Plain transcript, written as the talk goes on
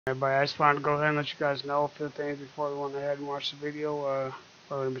Everybody, I just wanted to go ahead and let you guys know a few things before we went ahead and watch the video. We're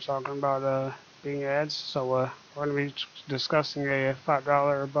going to be talking about Bing ads. We're going to be discussing a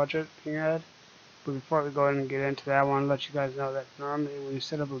 $5 budget Bing ad. But before we go ahead and get into that, I want to let you guys know that normally when you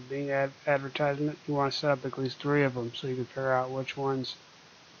set up a Bing advertisement, you want to set up at least 3 of them so you can figure out which one is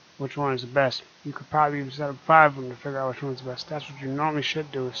the best. You could probably even set up 5 of them to figure out which one's the best. That's what you normally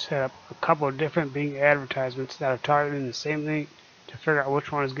should do, is set up a couple of different Bing advertisements that are targeting the same thing to figure out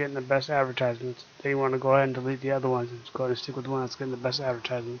which one is getting the best advertisements. Then you want to go ahead and delete the other ones and just go ahead and stick with the one that's getting the best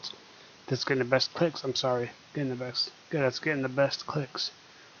advertisements. That's getting the best clicks, I'm sorry. That's getting the best clicks.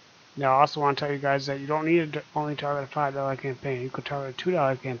 Now I also want to tell you guys that you don't need to only target a $5 campaign. You could target a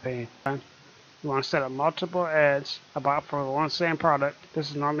 $2 campaign. You want to set up multiple ads about for one same product.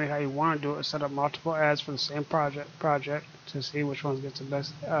 This is normally how you want to do it. Set up multiple ads for the same project to see which one gets the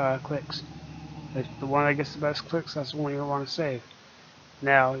best clicks. If the one that gets the best clicks, that's the one you want to save.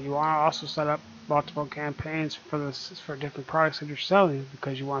 Now you want to also set up multiple campaigns for different products that you're selling,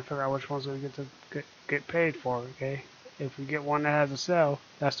 because you want to figure out which one's going to get paid for. Okay, if you get one that has a sale,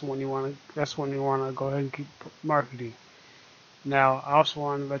 that's the one you want to go ahead and keep marketing. Now, I also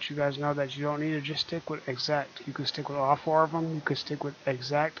want to let you guys know that you don't need to just stick with exact. You can stick with all 4 of them. You can stick with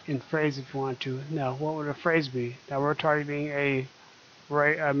exact and phrase if you want to. Now, what would a phrase be? Now, we're targeting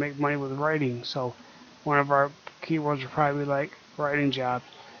make money with writing. So, one of our keywords would probably be like writing jobs.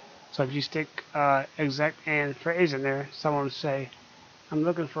 So, if you stick exact and phrase in there, someone would say, "I'm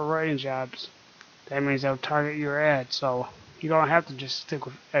looking for writing jobs." That means they'll target your ad. So, you don't have to just stick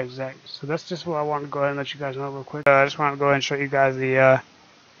with exact. So that's just what I want to go ahead and let you guys know real quick. I just want to go ahead and show you guys the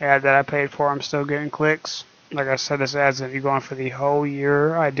ad that I paid for. I'm still getting clicks. Like I said, this ad's going to be going for the whole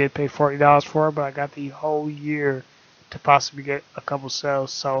year. I did pay $40 for it, but I got the whole year to possibly get a couple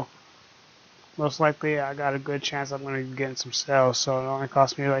sales. So most likely I got a good chance I'm going to be getting some sales. So it only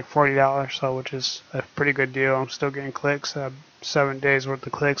cost me like $40, so which is a pretty good deal. I'm still getting clicks. 7 days worth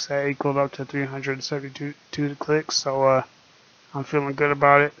of clicks. That equaled up to 372 clicks. So I'm feeling good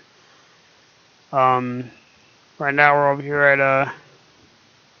about it. Right now we're over here at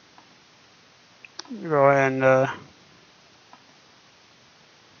go ahead and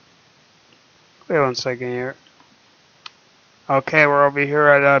wait 1 second here. Okay, we're over here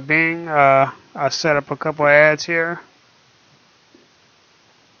at Bing. I set up a couple of ads here.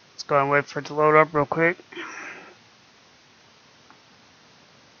 Let's go and wait for it to load up real quick.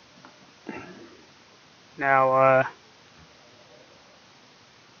 Now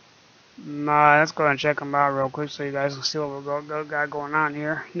let's go ahead and check them out real quick so you guys can see what we got going on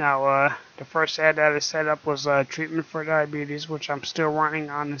here. Now, the first ad that I set up was treatment for diabetes, which I'm still running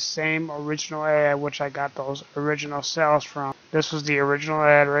on the same original ad, which I got those original sales from. This was the original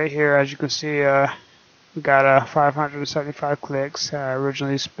ad right here. As you can see, we got 575 clicks. I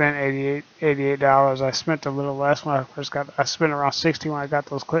originally spent $88. I spent a little less when I spent around 60 when I got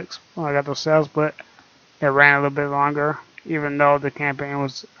those clicks, when I got those sales, but it ran a little bit longer, even though the campaign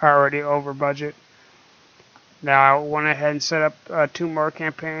was already over budget. Now I went ahead and set up 2 more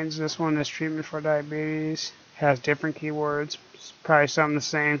campaigns. This one is treatment for diabetes. Has different keywords. It's probably some the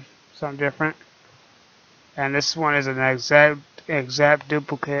same, some different. And this one is an exact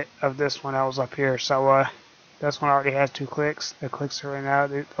duplicate of this one that was up here. So this one already has 2 clicks. The clicks are right now.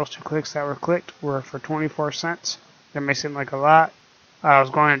 Those 2 clicks that were clicked were for 24 cents. That may seem like a lot. What I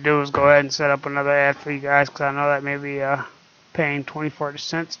was going to do is go ahead and set up another ad for you guys, because I know that maybe paying 24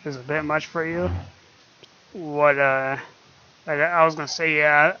 cents is a bit much for you. What I was going to say,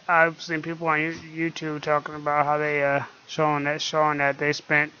 yeah, I've seen people on YouTube talking about how they showing that they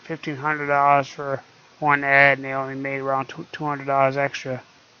spent $1,500 for one ad and they only made around $200 extra.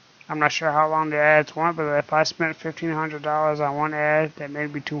 I'm not sure how long the ads went, but if I spent $1,500 on one ad that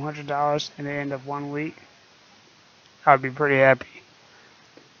made me $200 in the end of 1 week, I'd be pretty happy.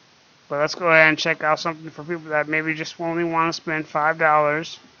 But let's go ahead and check out something for people that maybe just only want to spend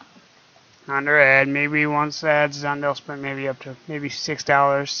 $5 on their ad. Maybe once the ad's done, they'll spend maybe up to maybe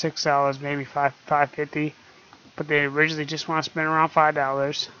 $6, maybe $5.50. But they originally just want to spend around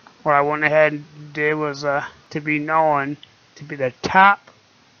 $5. What I went ahead and did was to be known to be the top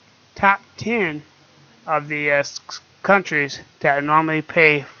 10 of the countries that normally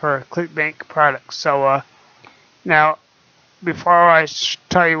pay for Clickbank products. So now, before I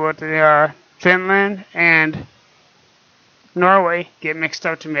tell you what they are, Finland and Norway get mixed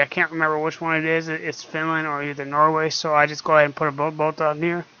up to me. I can't remember which one it is. It's Finland or either Norway, so I just go ahead and put them both on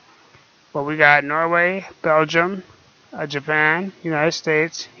here. But we got Norway, Belgium, Japan, United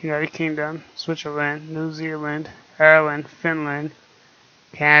States, United Kingdom, Switzerland, New Zealand, Ireland, Finland,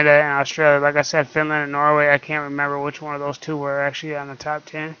 Canada and Australia. Like I said, Finland and Norway, I can't remember which one of those two were actually on the top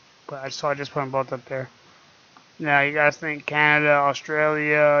 10, but I just put them both up there. Now, you guys think Canada,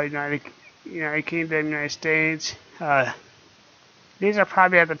 Australia, United Kingdom, United States, these are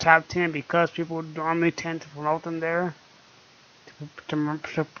probably at the top 10 because people normally tend to promote them there,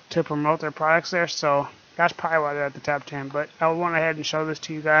 to promote their products there, so that's probably why they're at the top 10. But I went ahead and show this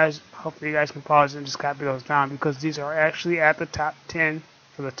to you guys. Hopefully you guys can pause and just copy those down because these are actually at the top 10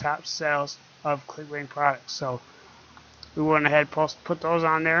 for the top sales of Clickbank products. So we went ahead and put those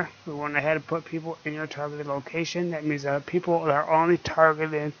on there. We went ahead and put people in your targeted location. That means that people that are only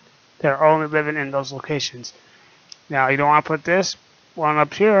targeted, that are only living in those locations. Now you don't want to put this one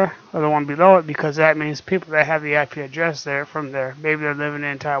up here or the one below it because that means people that have the IP address there from there. Maybe they're living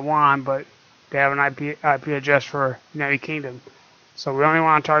in Taiwan, but they have an IP address for United Kingdom. So we only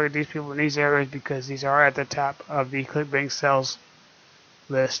want to target these people in these areas because these are at the top of the Clickbank sales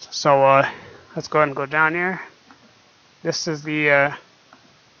list. So let's go ahead and go down here. This is the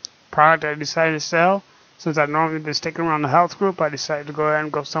product I decided to sell. Since I've normally been sticking around the health group, I decided to go ahead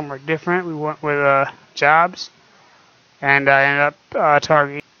and go somewhere different. We went with jobs. And I ended up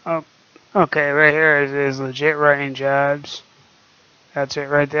targeting. Oh, okay, right here is legit writing jobs. That's it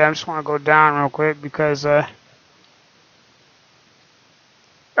right there. I just want to go down real quick because okay,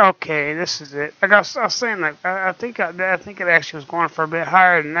 this is it. Like I was saying, like I think it actually was going for a bit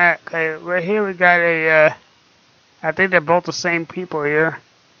higher than that. Okay, right here we got a. I think they're both the same people here.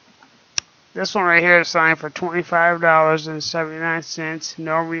 This one right here is selling for $25.79,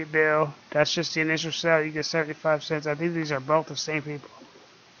 no rebill. That's just the initial sale. You get 75 cents. I think these are both the same people.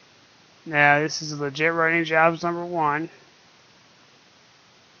 Now, this is legit writing jobs number 1.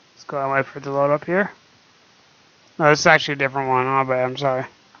 Let's go and wait for it to load up here. No, this is actually a different one. Oh, bad. I'm sorry.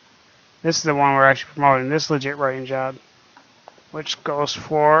 This is the one we're actually promoting. This legit writing job, which goes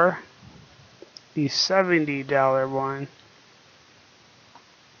for the $70 one.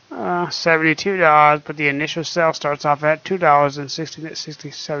 $72, but the initial sale starts off at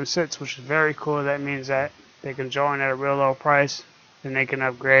 $2.67, which is very cool. That means that they can join at a real low price, then they can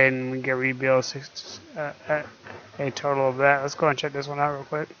upgrade and we get rebilled at a total of that. Let's go and check this one out real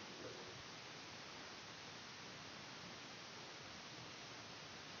quick.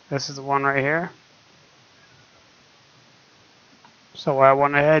 This is the one right here. So what I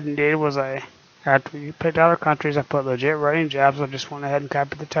went ahead and did was after we picked out our countries, I put legit writing jobs. I just went ahead and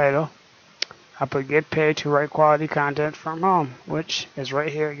copied the title. I put get paid to write quality content from home, which is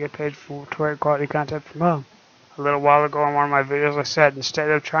right here, get paid to write quality content from home. A little while ago in one of my videos I said instead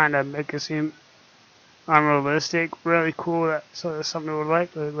of trying to make it seem unrealistic, really cool, so that somebody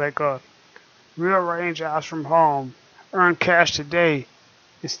would like real writing jobs from home, earn cash today.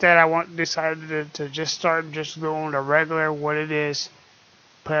 Instead I decided to just start just going to regular what it is,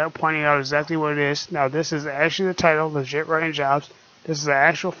 pointing out exactly what it is. Now this is actually the title, legit writing jobs. This is the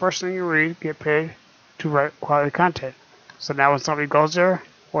actual first thing you read, get paid to write quality content. So now when somebody goes there,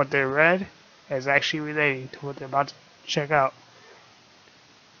 what they read is actually relating to what they're about to check out.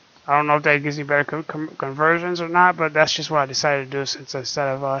 I don't know if that gives you better conversions or not, but that's just what I decided to do since instead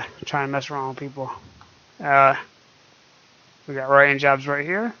of trying to mess around with people. We got writing jobs right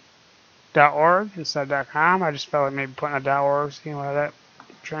here. .org instead of .com. I just felt like maybe putting a .org, seeing how that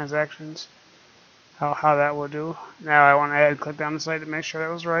transactions, how that will do. Now I went ahead and clicked on the site to make sure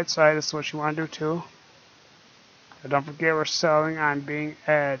that was the right site. This is what you want to do too. But don't forget we're selling on Bing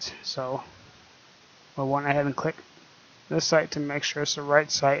ads, so we went ahead and click this site to make sure it's the right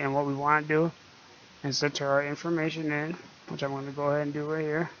site. And what we want to do is enter our information in, which I'm going to go ahead and do right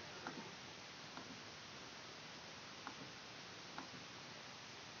here.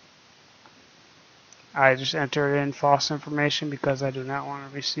 I just entered in false information because I do not want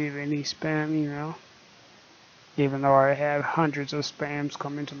to receive any spam email, even though I have hundreds of spams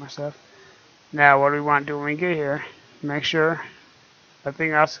coming to my stuff. Now what do we want to do when we get here? Make sure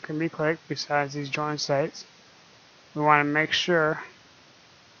nothing else can be clicked besides these join sites. We want to make sure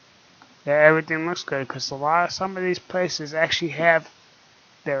that everything looks good, because some of these places actually have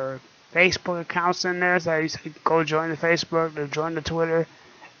their Facebook accounts in there, so you go join the Facebook, or join the Twitter.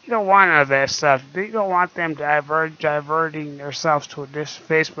 You don't want none of that stuff. You don't want them diverting themselves to this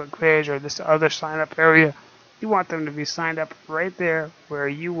Facebook page or this other sign-up area. You want them to be signed up right there where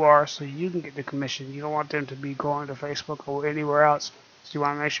you are so you can get the commission. You don't want them to be going to Facebook or anywhere else. So you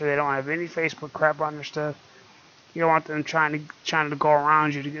want to make sure they don't have any Facebook crap on their stuff. You don't want them trying to go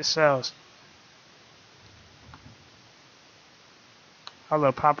around you to get sales. Our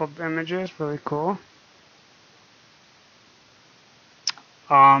little pop-up images, really cool.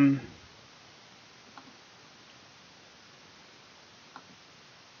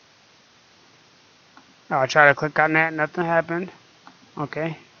 I try to click on that, nothing happened.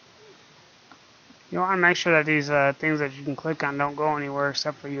 Okay. You want to make sure that these things that you can click on don't go anywhere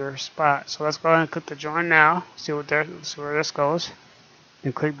except for your spot. So let's go ahead and click the join now. See where this goes.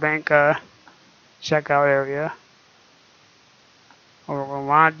 And Clickbank checkout area. What we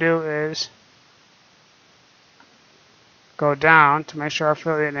want to do is go down to make sure our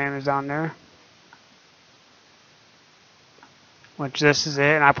affiliate name is down there. Which this is it,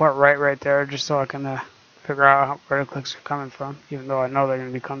 and I put right there just so I can figure out where the clicks are coming from, even though I know they're going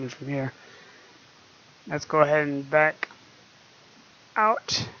to be coming from here. Let's go ahead and back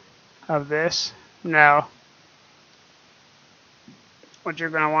out of this. Now, what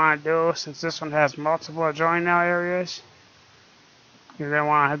you're going to want to do, since this one has multiple join now areas, you're going to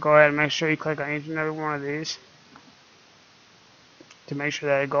want to go ahead and make sure you click on each and every one of these to make sure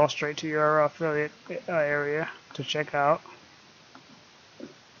that it goes straight to your affiliate area to check out.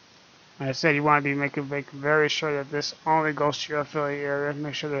 Like I said, you want to be making very sure that this only goes to your affiliate area.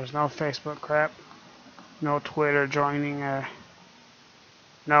 Make sure there's no Facebook crap, no Twitter joining,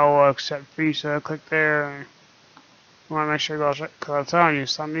 no except Visa. Click there. You want to make sure it goes right, because I'm telling you,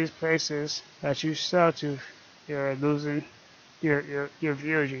 some of these places that you sell to, you're losing your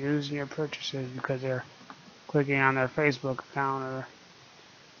viewers. You're losing your purchases because they're clicking on their Facebook account.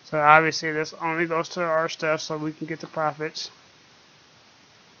 So obviously, this only goes to our stuff so we can get the profits.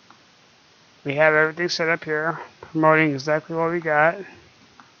 We have everything set up here, promoting exactly what we got.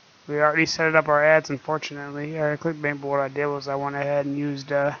 We already set up our ads, unfortunately, at Clickbank, but what I did was I went ahead and used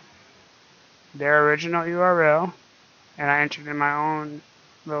their original URL, and I entered in my own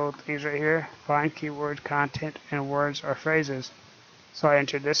little things right here, find keyword, content, and words or phrases. So I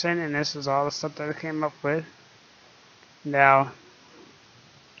entered this in, and this is all the stuff that I came up with. Now,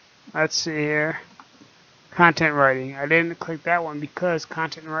 let's see here, content writing. I didn't click that one because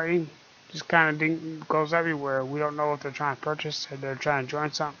content writing just kind of goes everywhere. We don't know if they're trying to purchase or they're trying to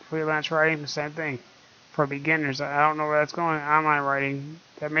join something. Freelance writing, the same thing. For beginners, I don't know where that's going. Online writing,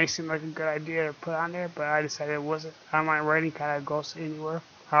 that may seem like a good idea to put on there, but I decided it wasn't. Online writing kind of goes anywhere.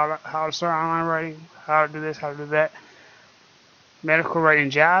 How to start online writing, how to do this, how to do that. Medical writing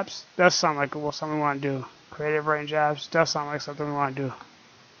jobs, does sound like something we want to do. Creative writing jobs, does sound like something we want to do.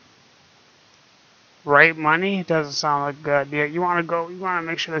 Rate money doesn't sound like a good idea. You want to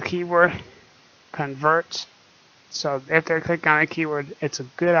make sure the keyword converts. So if they're clicking on a keyword, it's a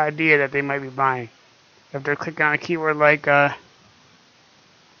good idea that they might be buying. If they're clicking on a keyword like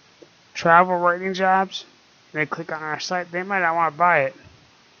travel writing jobs, and they click on our site, they might not want to buy it.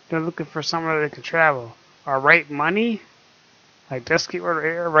 They're looking for somewhere they can travel. Or rate money, like this keyword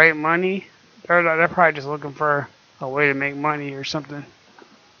right here, rate money. They're probably just looking for a way to make money or something.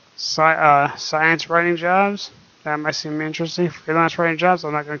 Science writing jobs, that might seem interesting. Freelance writing jobs,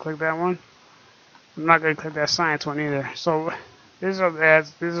 I'm not going to click that one. I'm not going to click that science one either. So these are the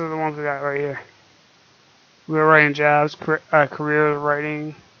ads. These are the ones we got right here. We're writing jobs, career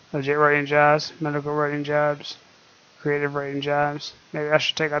writing, legit writing jobs, medical writing jobs, creative writing jobs. Maybe I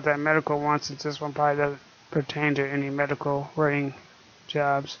should take out that medical one since this one probably doesn't pertain to any medical writing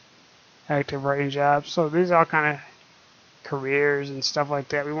jobs, active writing jobs. So these are all kind of careers and stuff like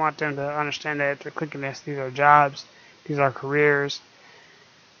that. We want them to understand that if they're clicking this, these are jobs, these are careers,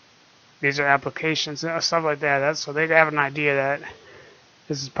 these are applications, stuff like that. So they have an idea that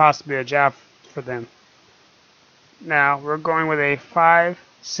this is possibly a job for them. Now we're going with a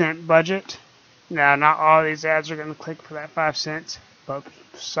 5-cent budget. Now not all these ads are going to click for that 5 cents, but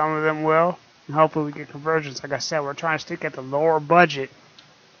some of them will, and hopefully we get conversions. Like I said, we're trying to stick at the lower budget.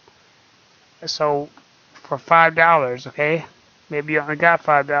 So for $5, okay? Maybe you only got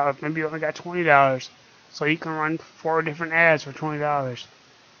 $5, maybe you only got $20. So you can run 4 different ads for $20.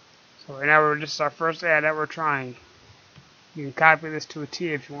 So right now this is our first ad that we're trying. You can copy this to a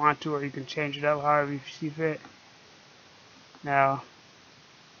T if you want to, or you can change it up however you see fit. Now,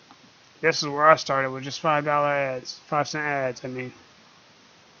 this is where I started with just $5 ads, 5-cent ads, I mean.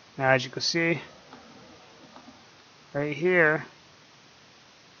 Now as you can see, right here,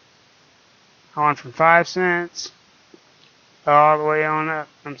 I went from 5 cents all the way on up.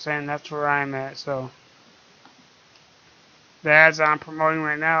 I'm saying that's where I'm at. So the ads I'm promoting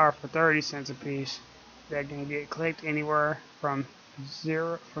right now are for 30 cents a piece. That can get clicked anywhere from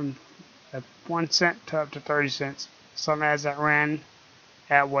 1 cent to up to 30 cents. Some ads that ran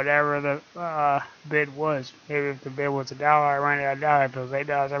at whatever the bid was. Maybe if the bid was $1, I ran it at $1. If it was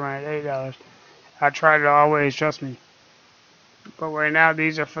 $8, I ran it at $8. I try to always, trust me. But right now,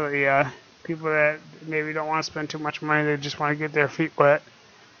 these are for the people that maybe don't want to spend too much money. They just want to get their feet wet.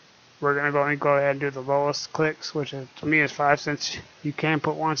 We're going to go ahead and do the lowest clicks, which is, to me is 5 cents. You can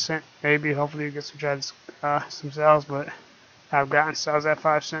put 1 cent. Maybe, hopefully you get some some sales, but I've gotten sales at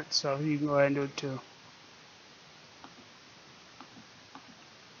 5 cents, so you can go ahead and do it too.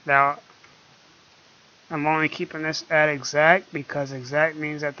 Now, I'm only keeping this at exact because exact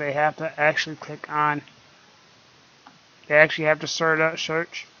means that they have to actually click on, they actually have to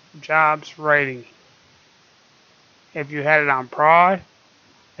search jobs rating. If you had it on prod,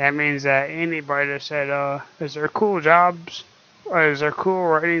 that means that anybody that said, is there cool jobs, or is there cool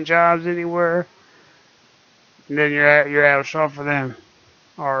rating jobs anywhere, and then your ad will show up for them,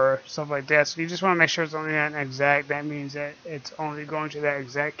 or stuff like that. So you just want to make sure it's only an exact. That means that it's only going to that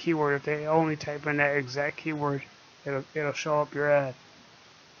exact keyword. If they only type in that exact keyword, it'll show up your ad.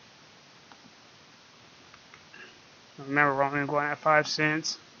 Remember, we're only going at 5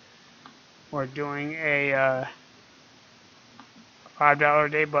 cents. We're doing a $5 a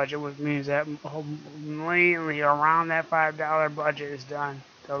day budget, which means that mainly around that $5 budget is done.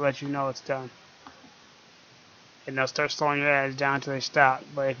 They'll let you know it's done. And they'll start slowing your ads down until they stop.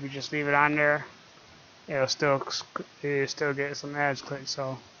 But if you just leave it on there, it'll still get some ads clicked.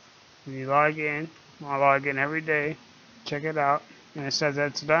 So when you log in, I'll log in every day, check it out, and it says that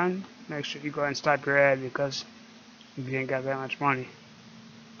it's done, make sure you go ahead and stop your ad because you ain't got that much money.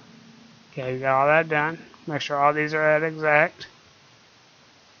 Okay, you got all that done. Make sure all these are at exact.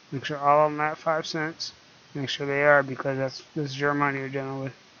 Make sure all of them are at 5 cents. Make sure they are because this is your money you're dealing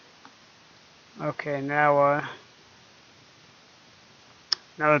with. Okay, now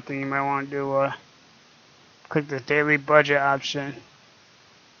another thing you might want to do, click the daily budget option.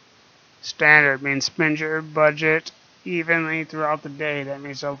 Standard means spend your budget evenly throughout the day. That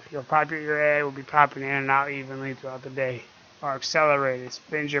means your ad will be popping in and out evenly throughout the day. Or accelerated,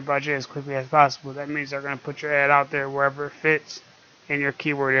 spend your budget as quickly as possible. That means they're going to put your ad out there wherever it fits in your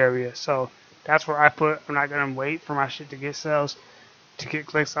keyword area. So that's where I put. I'm not going to wait for my shit to get sales, to get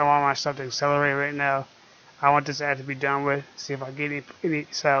clicks. I want my stuff to accelerate right now. I want this ad to be done with. See if I get any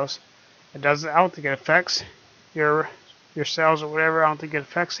sales. It doesn't. I don't think it affects your sales or whatever. I don't think it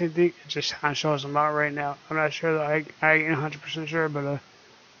affects anything. It just kind of shows them out right now. I'm not sure. I ain't 100% sure, but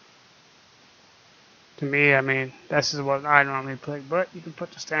to me, I mean, this is what I normally click. But you can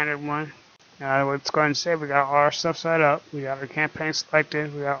put the standard one. Let's go ahead and say we got all our stuff set up. We got our campaign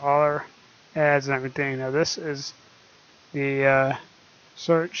selected. We got all our ads and everything. Now this is the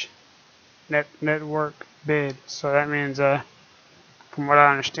search network bid. So that means, from what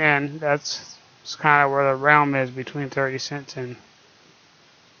I understand, that's kind of where the realm is between 30 cents and.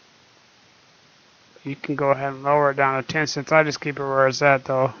 You can go ahead and lower it down to 10 cents. I just keep it where it's at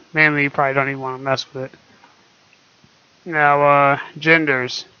though. Mainly, you probably don't even want to mess with it. Now,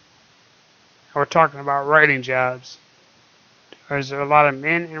 genders. We're talking about writing jobs. Is there a lot of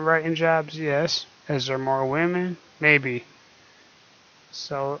men in writing jobs? Yes. Is there more women? Maybe.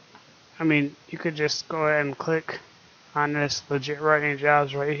 So, I mean, you could just go ahead and click on this legit writing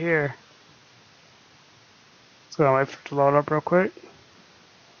jobs right here. Let's go wait for it to load up real quick.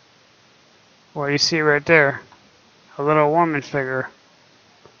 Well, you see right there, a little woman figure.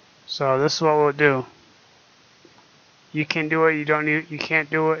 So this is what we'll do. You can do it. You can't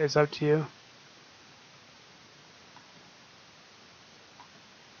do it. It's up to you.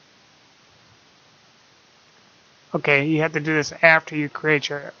 Okay, you have to do this after you create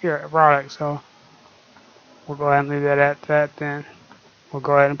your product. So we'll go ahead and leave that at that. Then we'll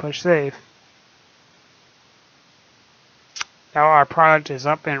go ahead and push save. Now our product is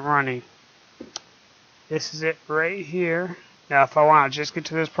up and running. This is it right here. Now if I want to just get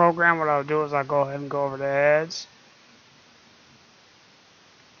to this program, what I'll do is I'll go ahead and go over to ads.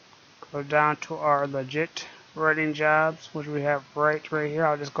 Go down to our legit writing jobs, which we have right here.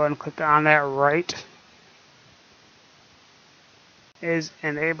 I'll just go ahead and click on that right. Is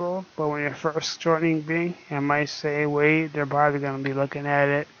enabled, but when you're first joining Bing, it might say wait, they're probably going to be looking at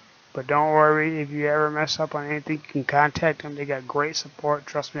it. But don't worry, if you ever mess up on anything, you can contact them. They got great support.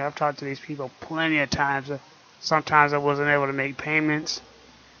 Trust me, I've talked to these people plenty of times. Sometimes I wasn't able to make payments.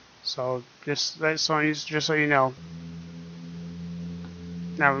 So just so you know.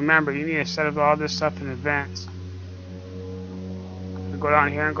 Now remember, you need to set up all this stuff in advance. Go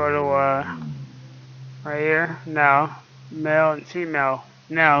down here and go to right here. Now, male and female.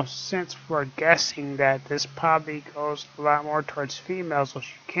 Now, since we're guessing that this probably goes a lot more towards females, what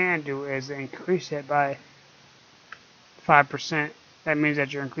you can do is increase it by 5%. That means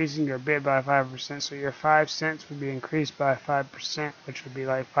that you're increasing your bid by 5%. So your 5 cents would be increased by 5%, which would be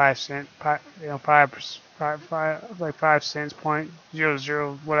like 5 cents, like 5 cents,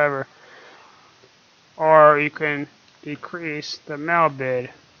 0.00, whatever. Or you can decrease the male bid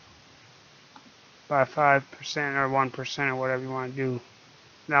by 5% or 1% or whatever you want to do.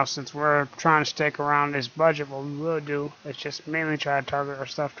 Now, since we're trying to stick around this budget, what we will do is just mainly try to target our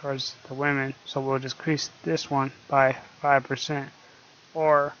stuff towards the women. So we'll just increase this one by 5%,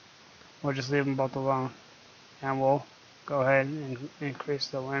 or we'll just leave them both alone, and we'll go ahead and increase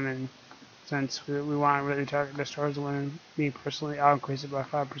the women. Since we want to really target this towards the women, me personally, I'll increase it by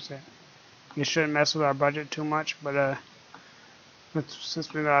 5%. You shouldn't mess with our budget too much, but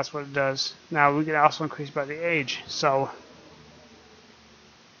since we know that's what it does. Now we can also increase by the age. So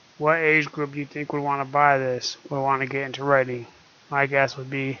what age group do you think would want to buy this? Would want to get into writing? My guess would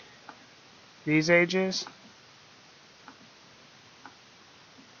be these ages.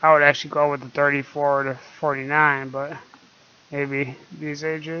 I would actually go with the 34 to 49, but maybe these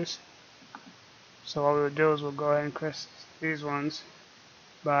ages. So what we would do is we'll go ahead and increase these ones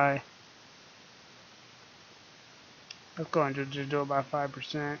by, let's go and just do it by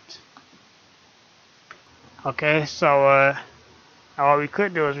 5%. Okay, so now what we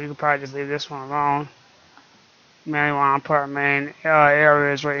could do is we could probably just leave this one alone. Mainly want to put our main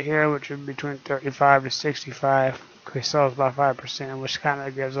areas right here, which would be between 35 to 65. Increase those by 5%, which kind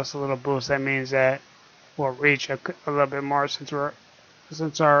of gives us a little boost. That means that we'll reach a little bit more since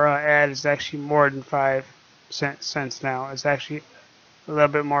our ad is actually more than 5 cents now. It's actually a little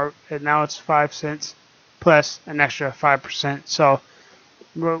bit more. And now it's 5 cents plus an extra 5%. So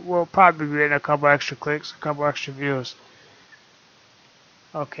we'll probably be getting a couple extra clicks, a couple extra views.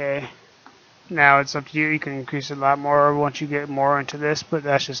 Okay, now it's up to you. You can increase it a lot more once you get more into this, but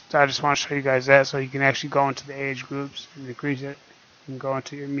I just want to show you guys that so you can actually go into the age groups and increase it. You can go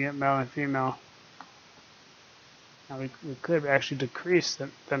into your male and female. Now we could actually decrease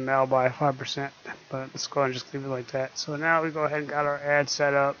the male by 5%, but let's go and just leave it like that. So now we go ahead and got our ad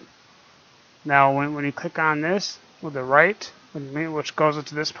set up. Now when you click on this with the right, which goes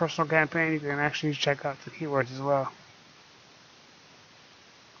into this personal campaign, you can actually check out the keywords as well.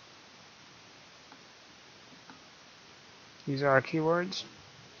 These are our keywords,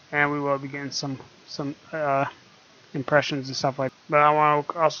 and we will be getting some impressions and stuff like that. But I want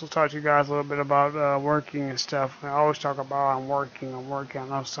to also talk to you guys a little bit about working and stuff. I always talk about I'm working. I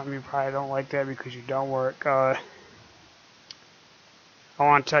know some of you probably don't like that because you don't work. I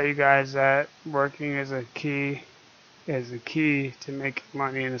want to tell you guys that working is a key to making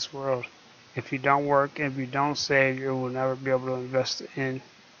money in this world. If you don't work, if you don't save, you will never be able to invest in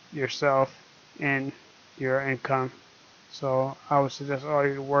yourself, in your income. So I would suggest all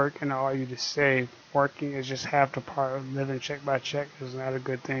you to work and all you to save. Working is just half the part of living check by check. Is not a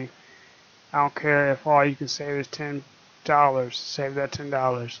good thing. I don't care if all you can save is $10. Save that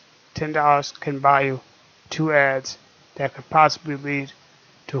 $10. $10 can buy you 2 ads that could possibly lead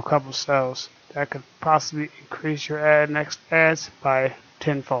to a couple sales. That could possibly increase your next ads by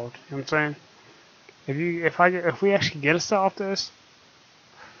tenfold. You know what I'm saying? If we actually get a sale off this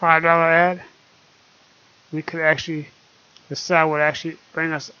 $5 ad, we could actually, the sale would actually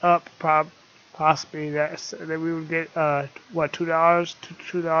bring us up possibly that we would get what,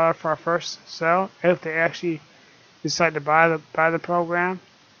 $2 for our first sale. If they actually decide to buy the program,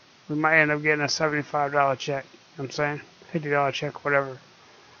 we might end up getting a $75 check. You know what I'm saying? $50 check, whatever.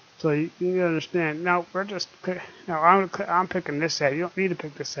 So you need to understand. Now I'm picking this ad. You don't need to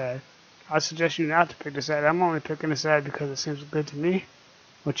pick this ad. I suggest you not to pick this ad. I'm only picking this ad because it seems good to me.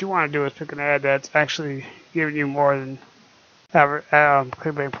 What you want to do is pick an ad that's actually giving you more than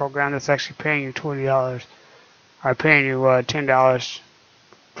Clickbank program that's actually paying you $20 or paying you $10, $20,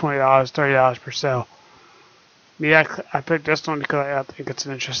 $30 per sale. Me, I picked this one because I think it's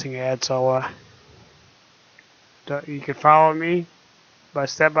an interesting ad. So you can follow me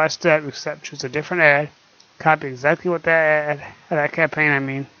step by step. Except choose a different ad, copy exactly what that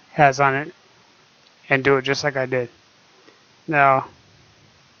campaign has on it, and do it just like I did. Now,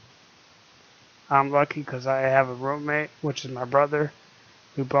 I'm lucky because I have a roommate, which is my brother.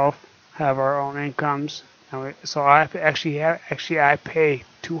 We both have our own incomes, and so I pay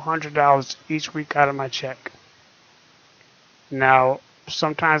 $200 each week out of my check. Now,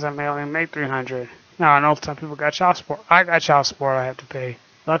 sometimes I may only make $300. Now, I know some people got child support. I got child support I have to pay.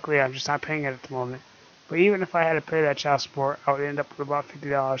 Luckily, I'm just not paying it at the moment. But even if I had to pay that child support, I would end up with about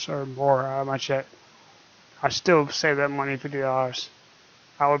 $50 or more out of my check. I still save that money, $50.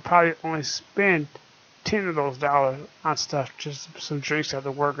 I would probably only spend 10 of those dollars on stuff, just some drinks after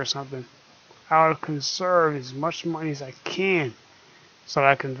work or something. I would conserve as much money as I can so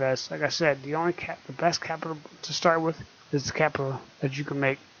I can invest. Like I said, the best capital to start with is the capital that you can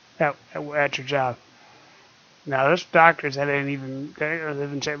make at your job. Now, there's doctors that they're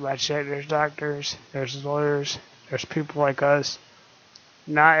living check by check. There's doctors, there's lawyers, there's people like us.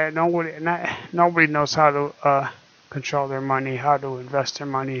 Nobody knows how to control their money, how to invest their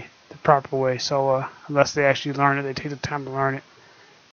money the proper way. So unless they actually learn it, they take the time to learn it.